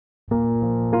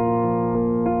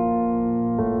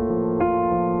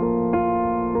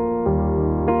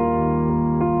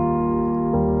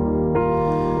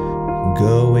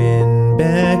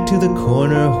to the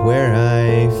corner where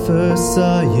I first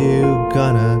saw you.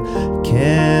 Gonna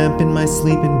camp in my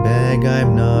sleeping bag,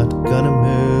 I'm not gonna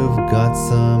move. Got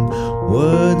some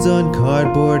words on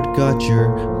cardboard, got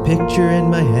your picture in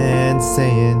my hand,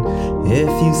 saying, if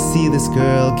you see this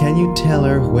girl, can you tell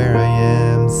her where I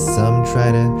am? Some try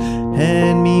to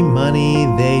hand me money,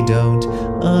 they don't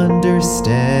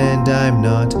understand. I'm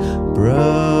not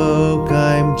broke,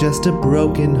 I'm just a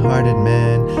broken-hearted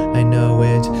man. I know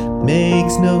it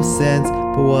makes no sense,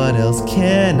 but what else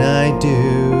can I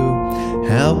do?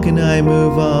 How can I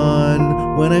move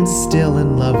on when I'm still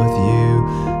in love with you?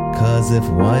 'Cause if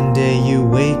one day you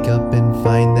wake up and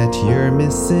find that you're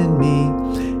missing me,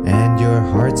 and your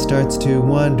heart starts to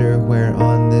wonder where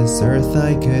on this earth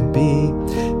I could be,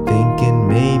 thinking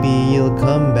maybe you'll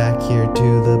come back here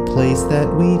to the place that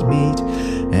we'd meet,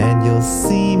 and you'll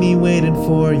see me waiting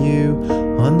for you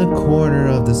on the corner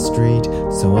of the street.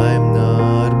 So I'm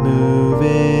not moving,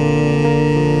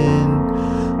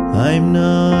 I'm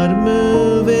not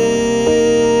moving.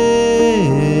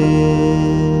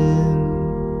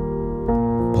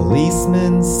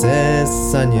 Policeman says,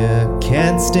 son, you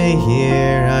can't stay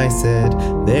here. I said,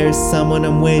 there's someone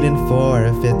I'm waiting for.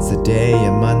 If it's a day,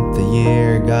 a month, a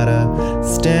year, gotta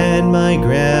stand my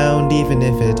ground, even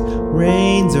if it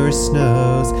rains or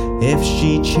snows. If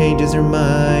she changes her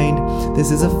mind,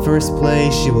 this is the first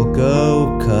place she will go.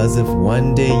 'Cause if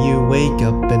one day you wake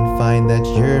up and find that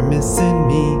you're missing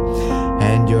me,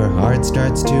 and your heart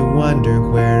starts to wonder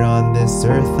where on this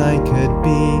earth I could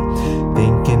be,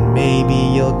 thinking maybe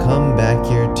you'll come back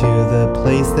here to the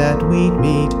place that we'd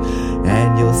meet,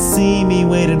 and you'll see me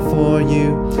waiting for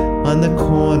you on the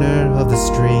corner of the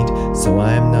street. So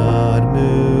I'm not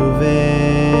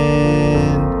moving,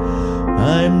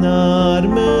 I'm not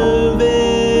moving,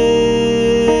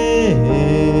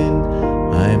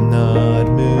 I'm not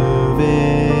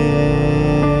moving,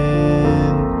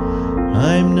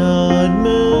 I'm not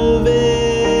moving.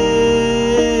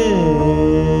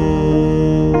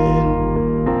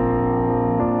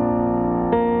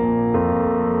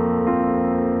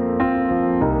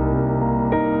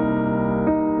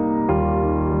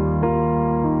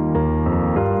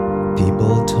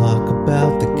 People talk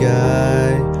about the guy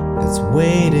that's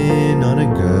waiting on a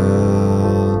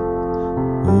girl.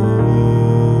 Ooh,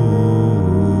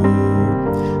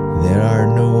 there are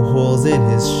no holes in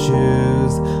his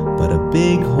shoes, but a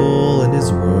big hole in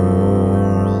his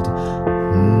world.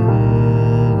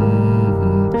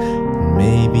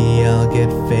 Maybe I'll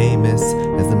get famous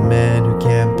as the man who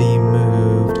can't be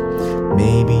moved.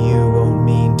 Maybe you won't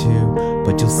mean to,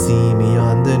 but you'll see me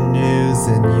on the news,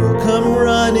 and you'll come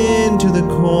running to the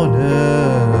corner,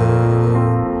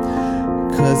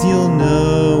 'cause you'll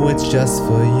know it's just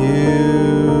for you.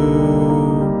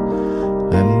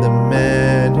 I'm the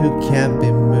man who can't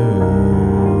be moved.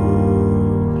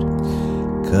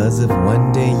 'Cause if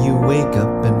one day you wake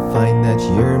up and find that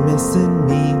you're missing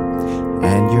me,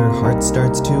 and your heart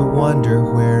starts to wonder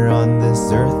where on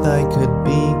this earth I could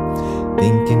be,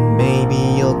 thinking maybe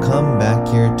you'll come back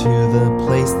here to the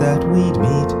place that we'd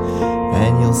meet,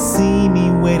 and you'll see me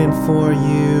waiting for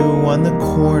you on the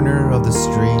corner of the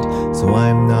street. So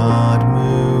I'm not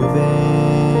moving,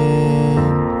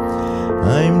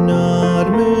 I'm not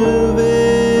moving,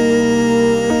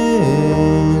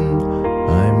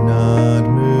 I'm not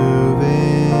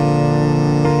moving,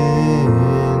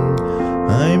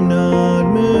 I'm not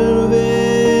moving.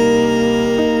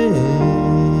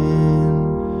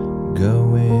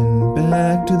 Going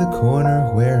back to the corner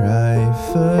where I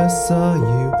first saw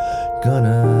you.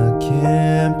 Gonna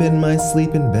camp in my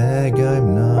sleeping bag,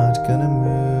 I'm not gonna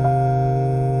move.